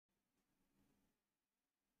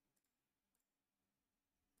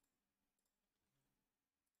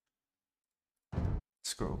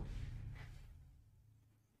Let's go.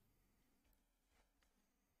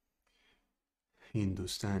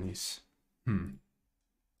 Hindustanis.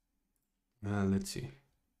 Let's see.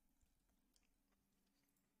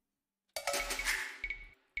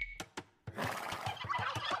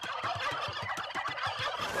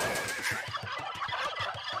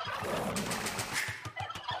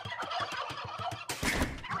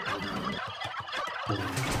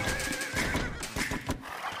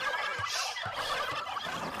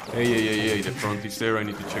 Hey, the front is there. I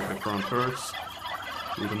need to check the front first.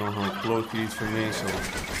 We don't know how close it is for me, so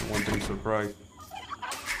I want to be surprised.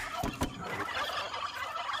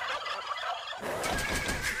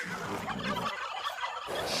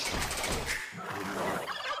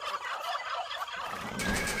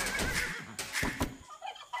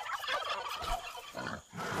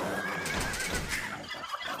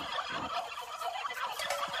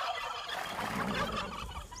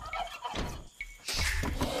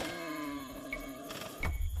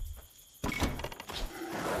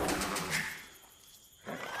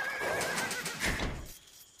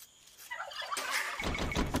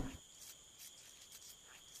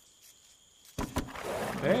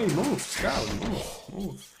 Hey, move, Scout,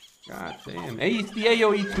 move. God damn. Hey, it's the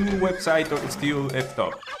AOE2 website or it's still effed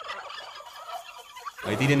up.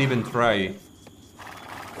 I didn't even try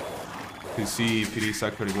to see if it is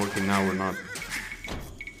actually working now or not.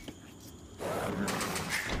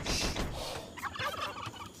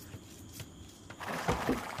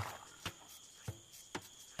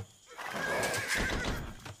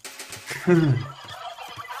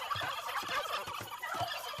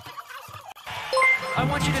 I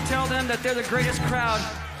want you to tell them that they're the greatest crowd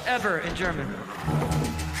ever in German.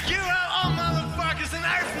 You are all motherfuckers and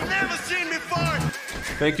I've never seen before!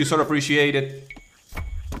 Thank you, so appreciate it.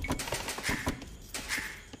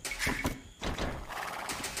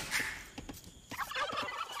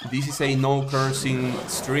 This is a no cursing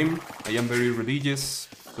stream. I am very religious,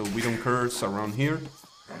 so we don't curse around here.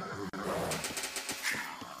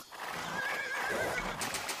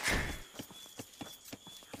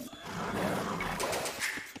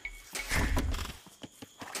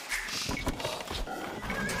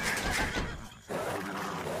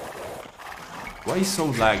 Why is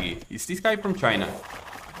so laggy? Is this guy from China?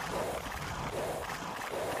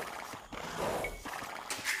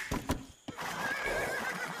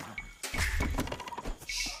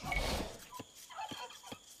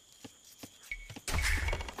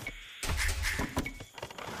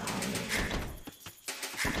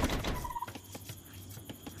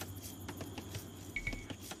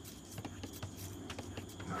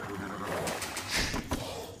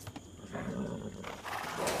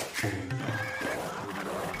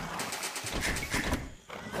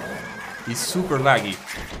 It's super laggy.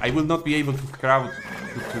 I will not be able to crowd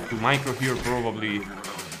to micro here probably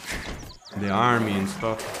the army and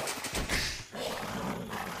stuff.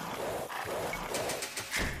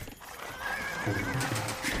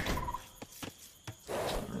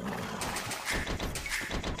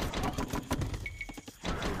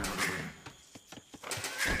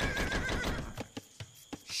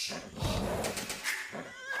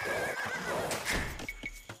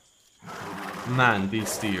 Man,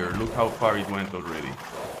 this deer, look how far it went already.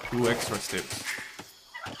 2 extra steps.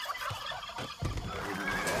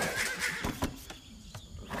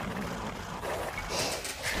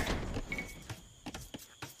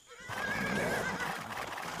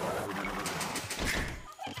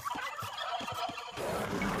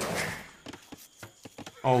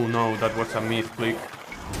 Oh no, that was a myth click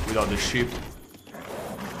without the shift.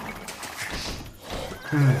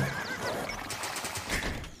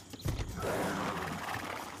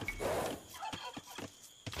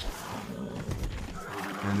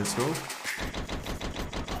 And let's go.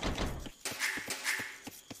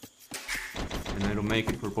 And I don't make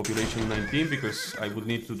it for population 19 because I would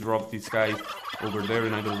need to drop this guy over there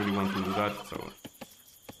and I don't really want to do that, so...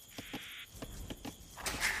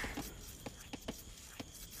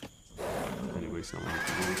 Anyways, now I need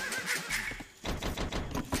to do it.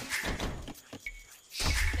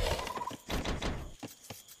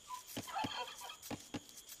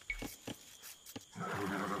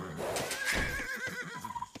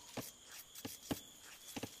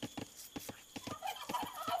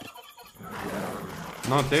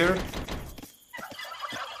 Not there.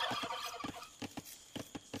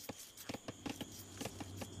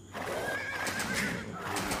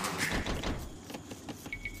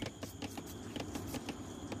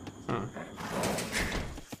 Huh.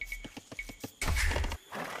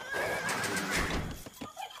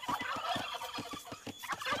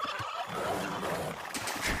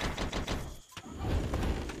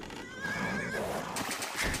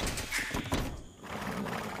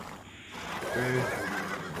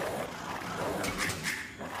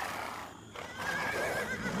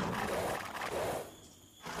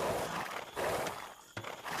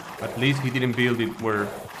 At least he didn't build it where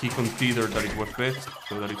he considered that it was best,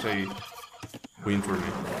 so that it's a win for me.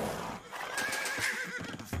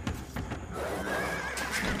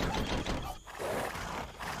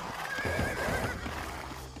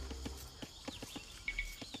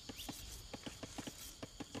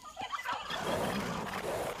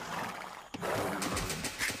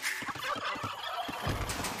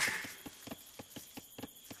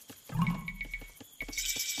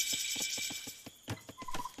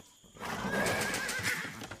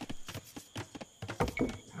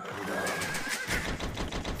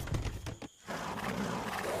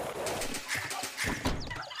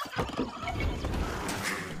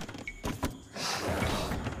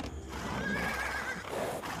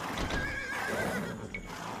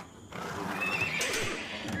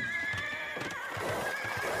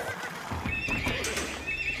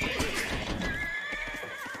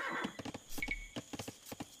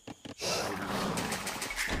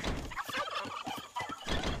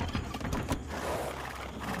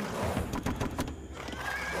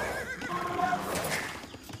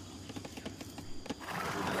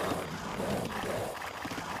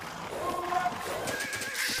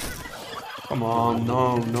 Come on,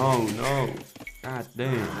 no, no, no. God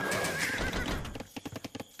damn.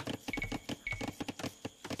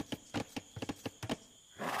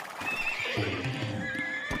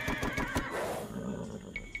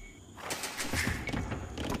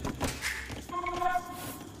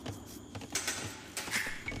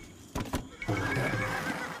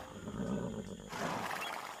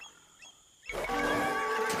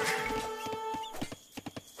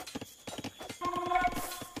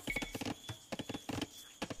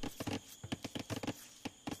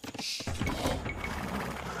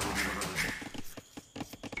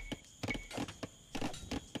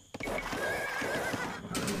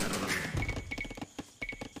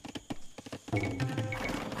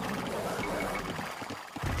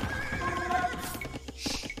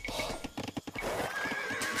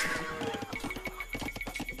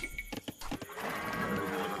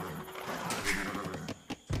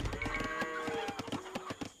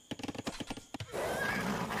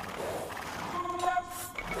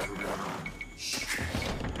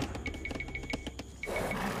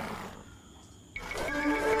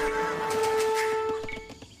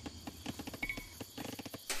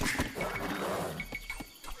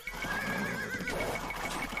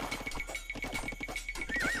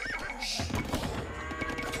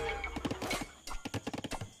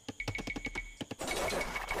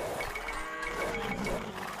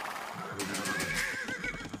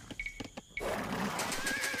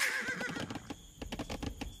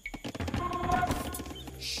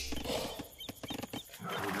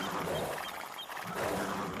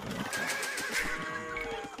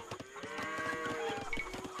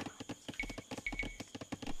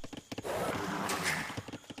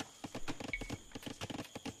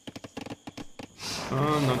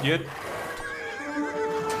 Not yet.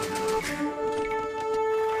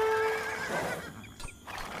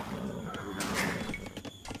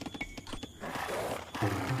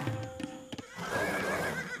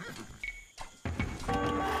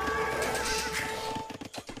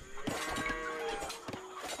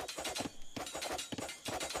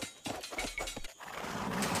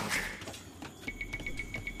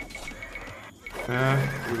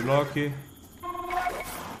 We're lucky.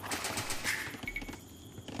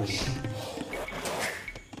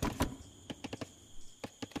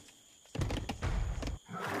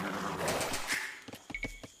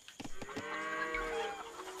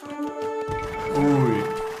 Ooh,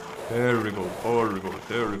 terrible, horrible,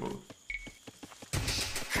 terrible.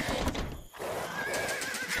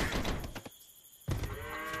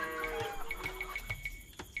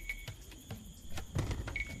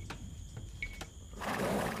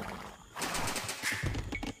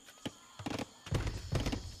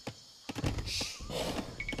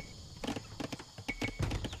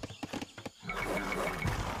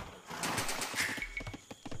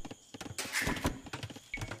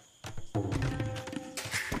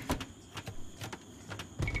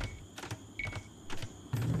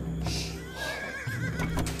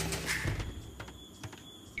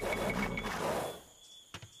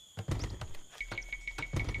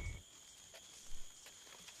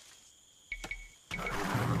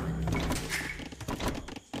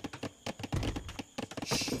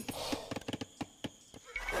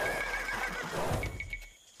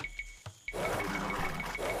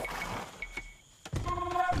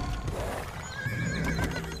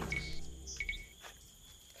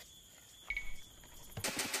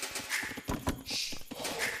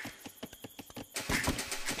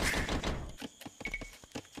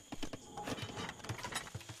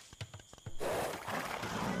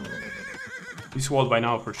 He's walled by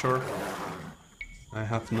now for sure. I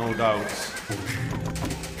have no doubts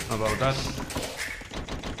about that.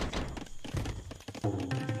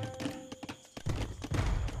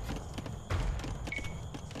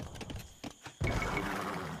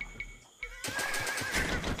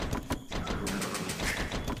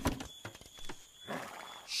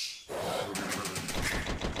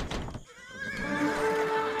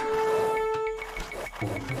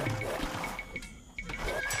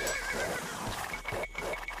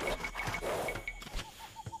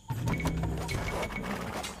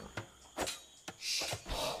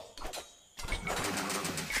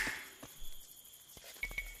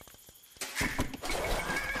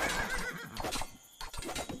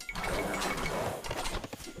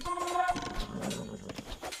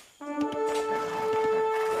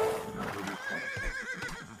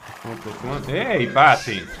 Hey,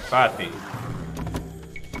 Patty! Patty!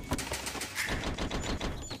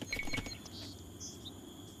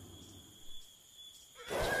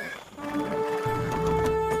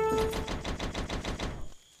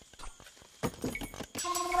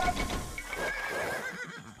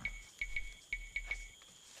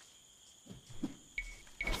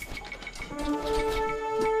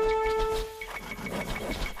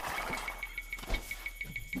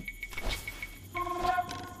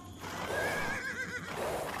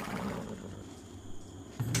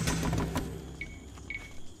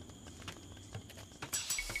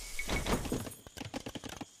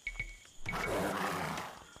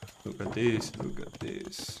 Look at this, look at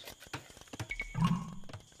this.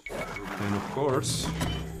 And of course,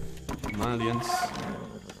 Malians.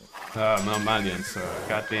 No, Malians,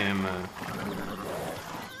 goddamn.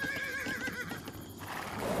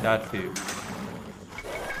 That field.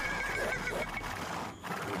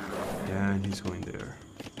 Yeah, and he's going there.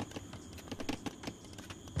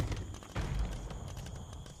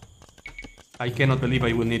 I cannot believe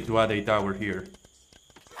I will need to add a tower here.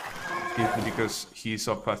 Simply because he's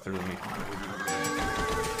up faster than me.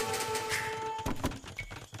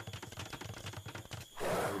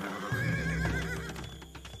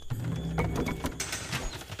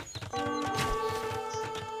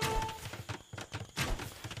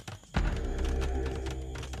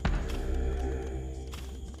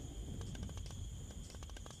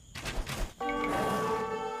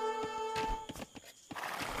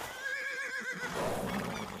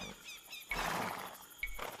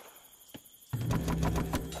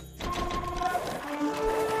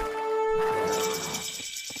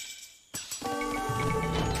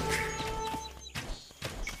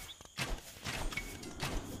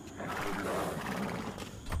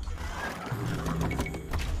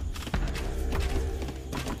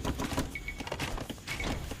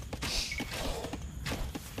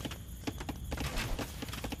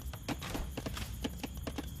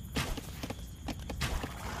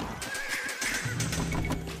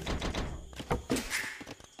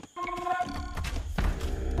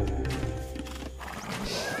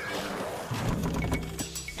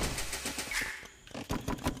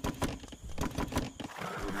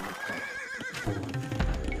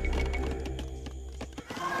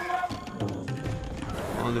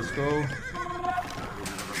 Let's go.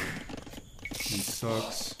 He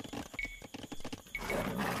sucks.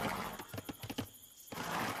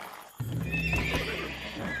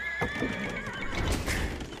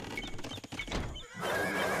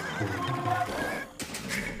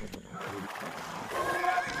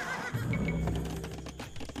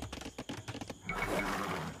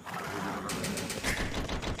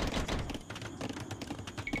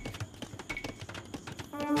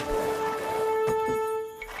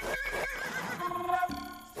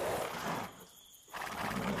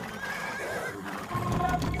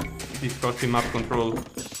 This cost him map control.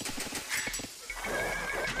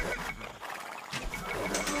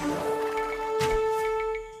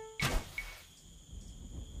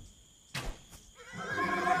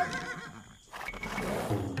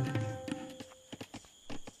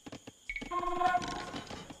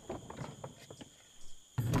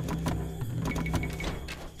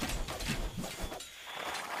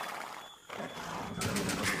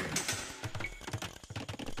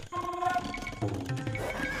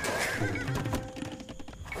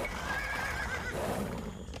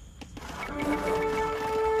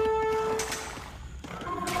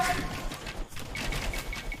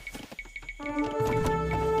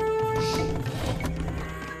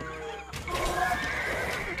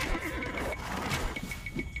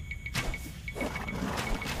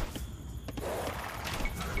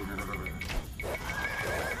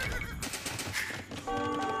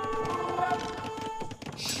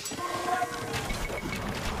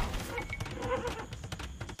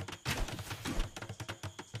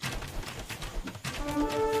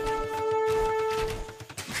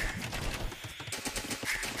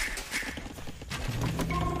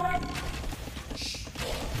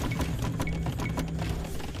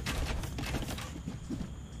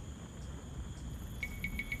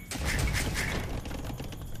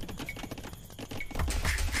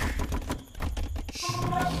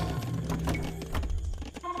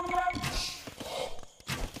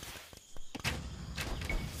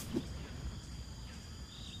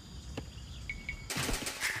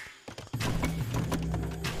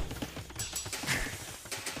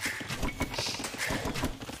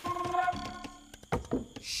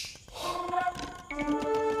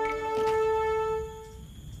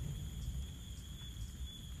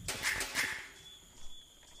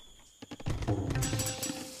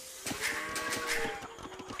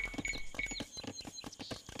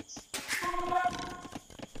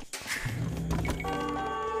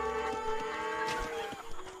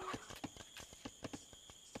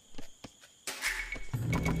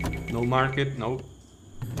 No market, no.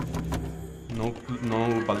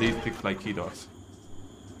 No ballistic like he does.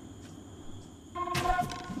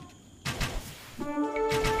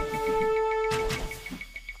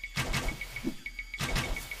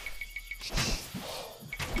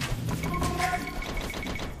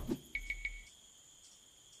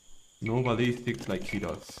 No ballistics like he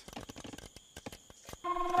does.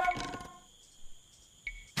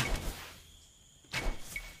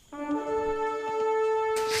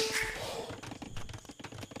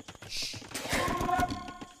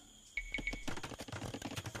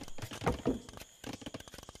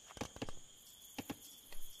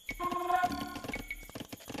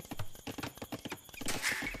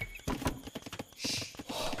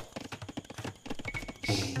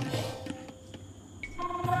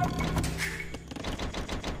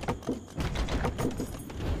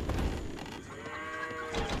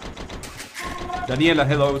 Daniela,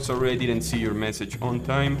 hello. Sorry I didn't see your message on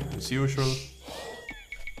time, as usual.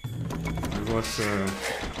 I was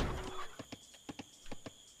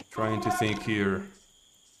trying to think here.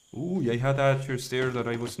 Ooh, I had archers there that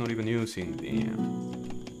I was not even using. Damn.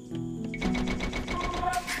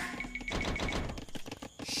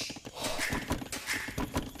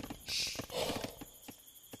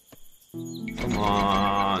 Come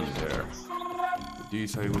on there. With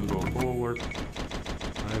this I will go forward.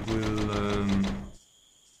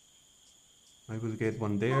 I will get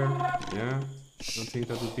one there. Yeah. Don't think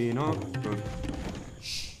that would be enough, but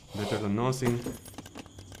better than nothing.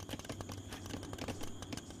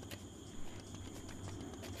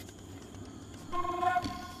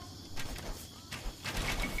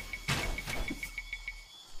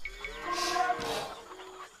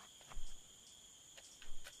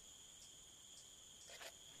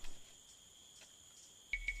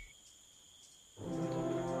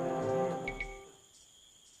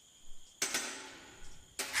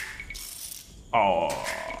 Oh.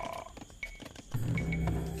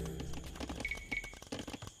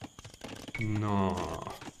 No.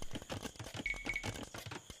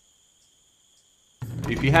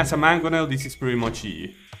 If he has a mangonel, this is pretty much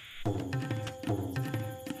E.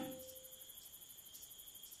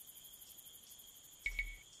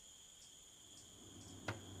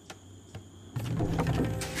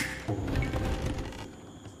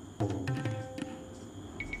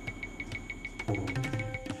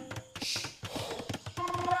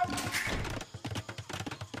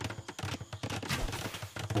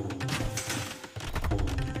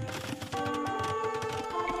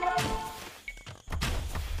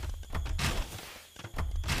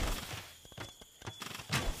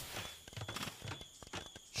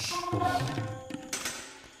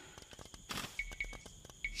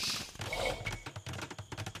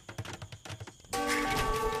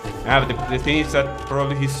 Yeah, but the thing is that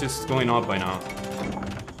probably he's just going up by now.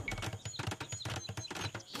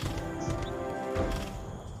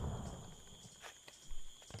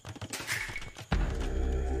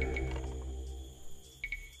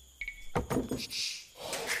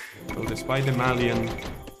 So despite the Malian,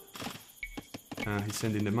 he's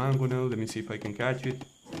sending the mangonel. Let me see if I can catch it.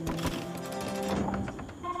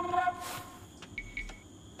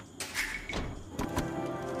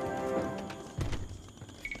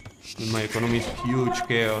 My economy is huge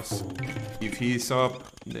chaos. If he is up,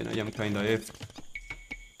 then I am kinda effed.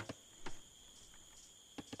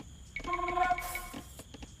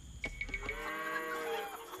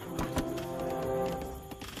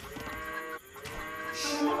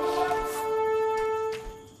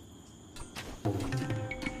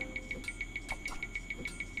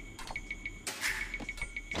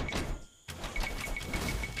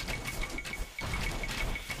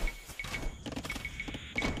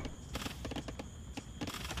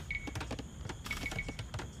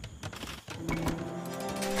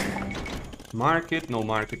 Market, no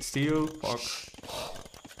market still, fuck.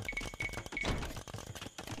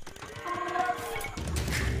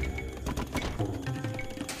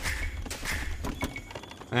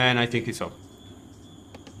 And I think it's up.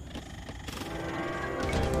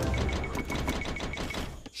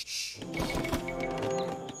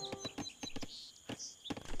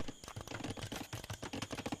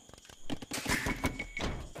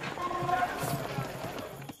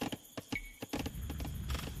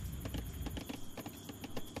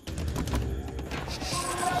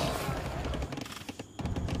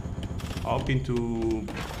 Up into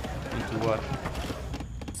what?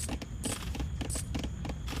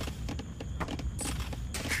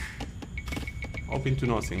 Up into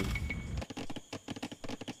nothing.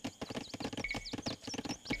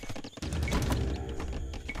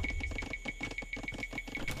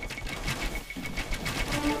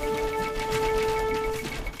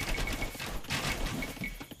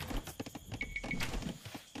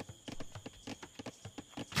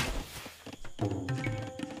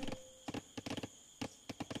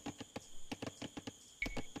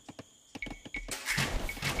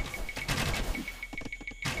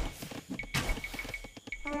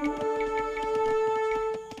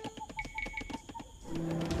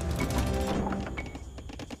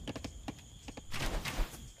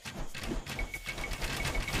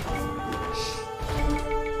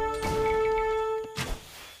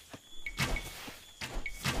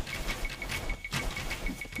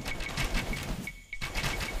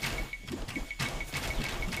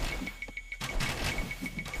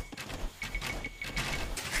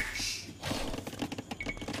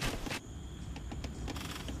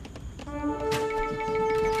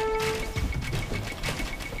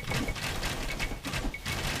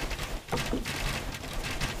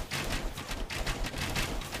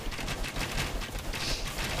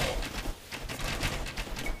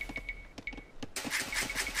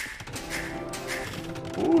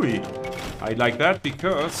 Ooh, I like that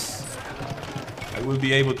because I will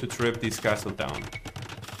be able to trap this castle down.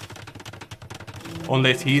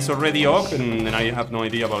 Unless he's already up, and I have no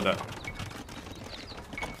idea about that.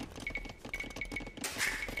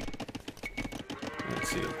 Let's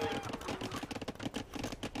see.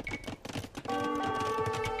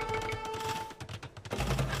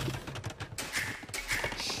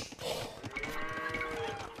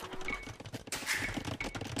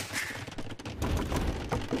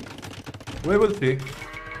 We will see.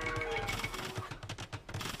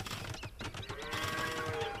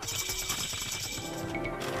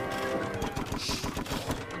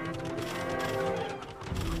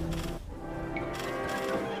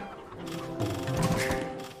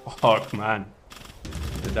 Fuck, man.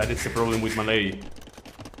 That is the problem with Malay.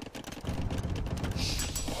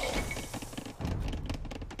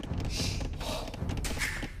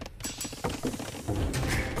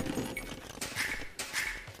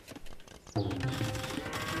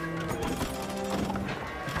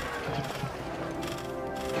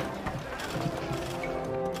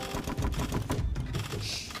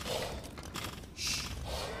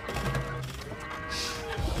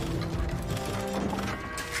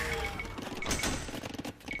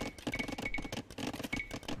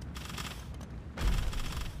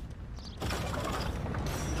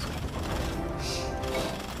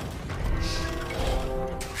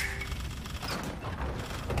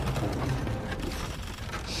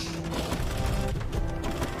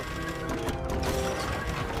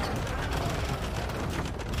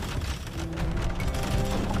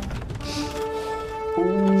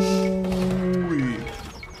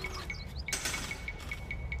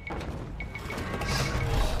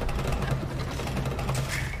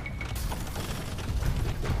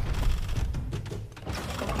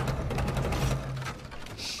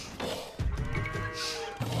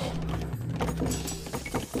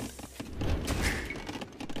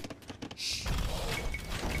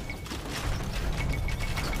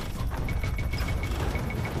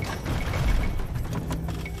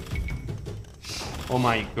 Oh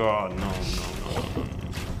my god, no.